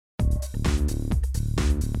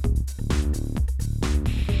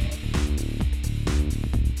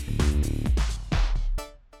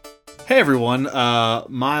Hey everyone,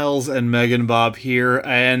 Miles and Megan Bob here,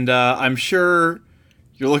 and I'm sure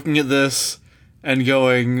you're looking at this and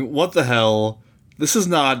going, what the hell? This is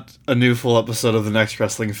not a new full episode of The Next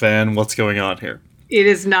Wrestling Fan. What's going on here? It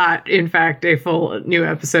is not, in fact, a full new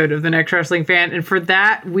episode of The Next Wrestling Fan, and for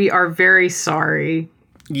that, we are very sorry.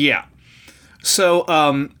 Yeah. So,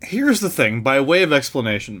 here's the thing, by way of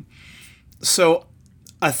explanation. So,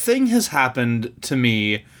 a thing has happened to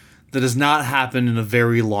me that has not happened in a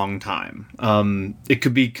very long time. It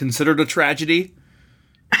could be considered a tragedy.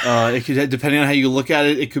 It could, depending on how you look at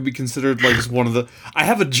it, it could be considered like just one of the... I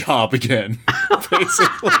have a job again,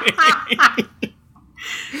 basically.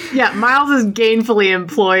 Yeah, Miles is gainfully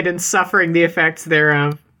employed and suffering the effects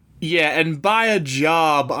thereof. Yeah, and by a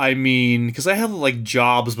job, I mean... Because I had, like,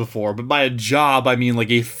 jobs before, but by a job, I mean, like,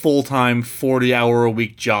 a full-time,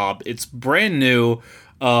 40-hour-a-week job. It's brand new.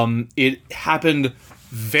 It happened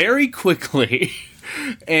very quickly,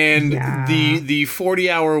 and the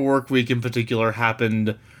 40-hour work week in particular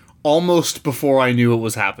happened almost before I knew it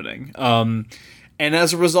was happening. And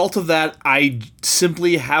as a result of that, I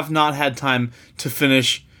simply have not had time to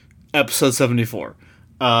finish episode 74.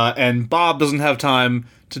 And Bob doesn't have time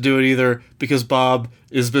to do it either because Bob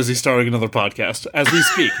is busy starting another podcast. As we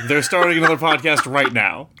speak, they're starting another podcast right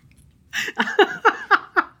now.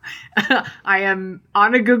 I am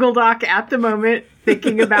on a Google Doc at the moment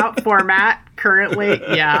thinking about format currently.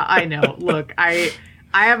 Yeah, I know. Look, I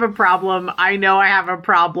have a problem. I know I have a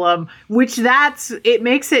problem, it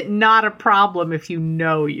makes it not a problem if you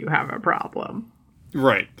know you have a problem.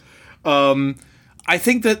 Right. I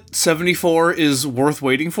think that 74 is worth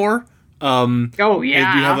waiting for. Oh, yeah.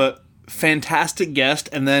 We have a fantastic guest,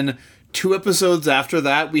 and then 2 episodes after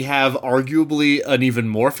that, we have arguably an even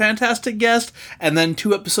more fantastic guest. And then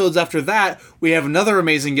 2 episodes after that, we have another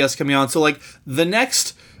amazing guest coming on. So, like, the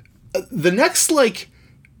next, like,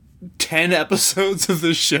 10 episodes of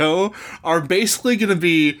the show are basically going to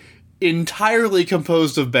be entirely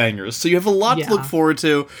composed of bangers. So you have a lot to look forward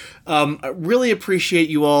to. I really appreciate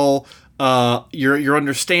you all, your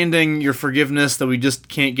understanding, your forgiveness that we just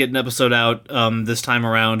can't get an episode out this time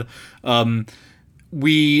around.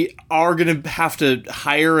 We are going to have to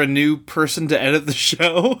hire a new person to edit the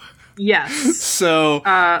show. Yes. So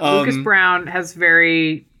Lucas Brown has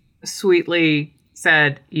very sweetly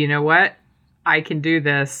said, you know what? I can do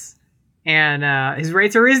this. And his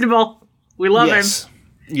rates are reasonable. We love him.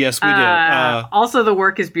 Yes, we do. Also, the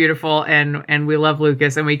work is beautiful, and we love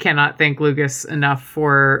Lucas, and we cannot thank Lucas enough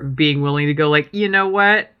for being willing to go like, you know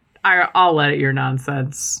what? I'll edit your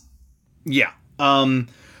nonsense. Yeah.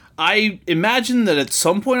 I imagine that at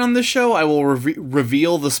some point on this show, I will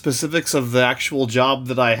reveal the specifics of the actual job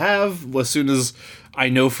that I have as soon as I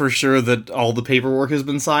know for sure that all the paperwork has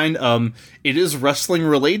been signed. It is wrestling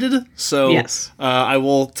related, so yes. I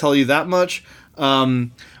will tell you that much.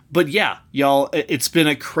 But yeah, y'all, it's been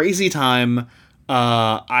a crazy time.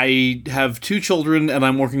 I have 2 children and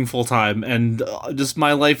I'm working full time, and just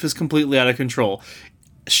my life is completely out of control.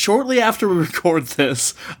 Shortly after we record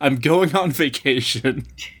this, I'm going on vacation.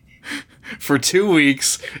 For 2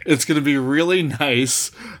 weeks. It's going to be really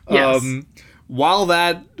nice. Yes. While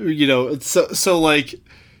that,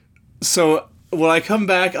 so when I come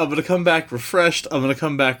back, I'm going to come back refreshed. I'm going to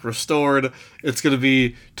come back restored. It's going to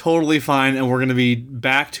be totally fine. And we're going to be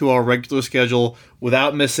back to our regular schedule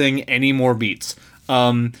without missing any more beats.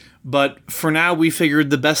 But for now, we figured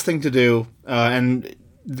the best thing to do, and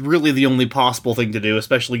really the only possible thing to do,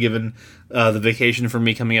 especially given the vacation for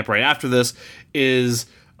me coming up right after this, is...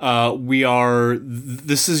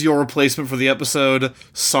 this is your replacement for the episode.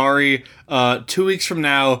 Sorry. 2 weeks from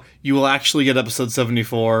now, you will actually get episode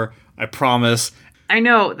 74. I promise. I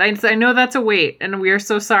know that's a wait, and we are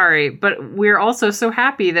so sorry, but we're also so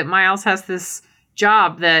happy that Miles has this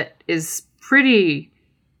job that is pretty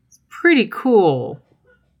cool.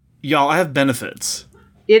 Y'all, I have benefits.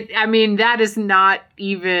 That is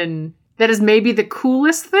maybe the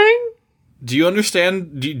coolest thing. Do you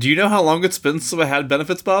understand? Do you know how long it's been since I had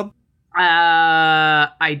benefits, Bob?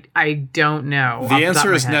 I don't know. The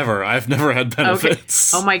answer is never. I've never had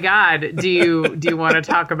benefits. Okay. Oh my God. Do you want to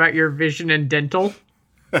talk about your vision and dental?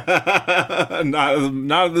 Not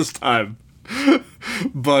at this time.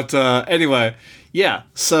 But anyway, yeah.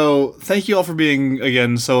 So thank you all for being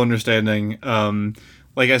again so understanding.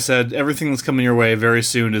 Like I said, everything that's coming your way very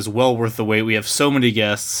soon is well worth the wait. We have so many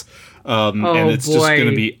guests. And it's just going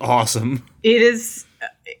to be awesome. It is.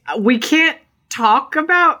 We can't talk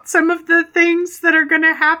about some of the things that are going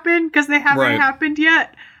to happen because they haven't happened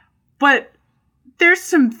yet. But there's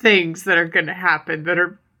some things that are going to happen that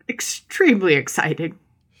are extremely exciting.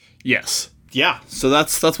 Yes. Yeah. So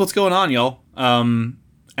that's what's going on, y'all.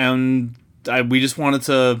 and we just wanted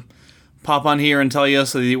to pop on here and tell you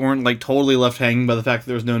so that you weren't like totally left hanging by the fact that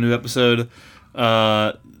there was no new episode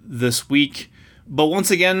this week. But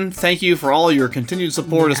once again, thank you for all your continued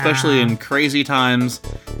support, especially in crazy times.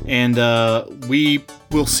 And we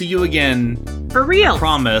will see you again. For real.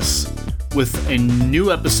 Promise. With a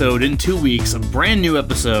new episode in 2 weeks, a brand new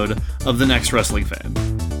episode of The Next Wrestling Fan.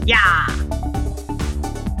 Yeah.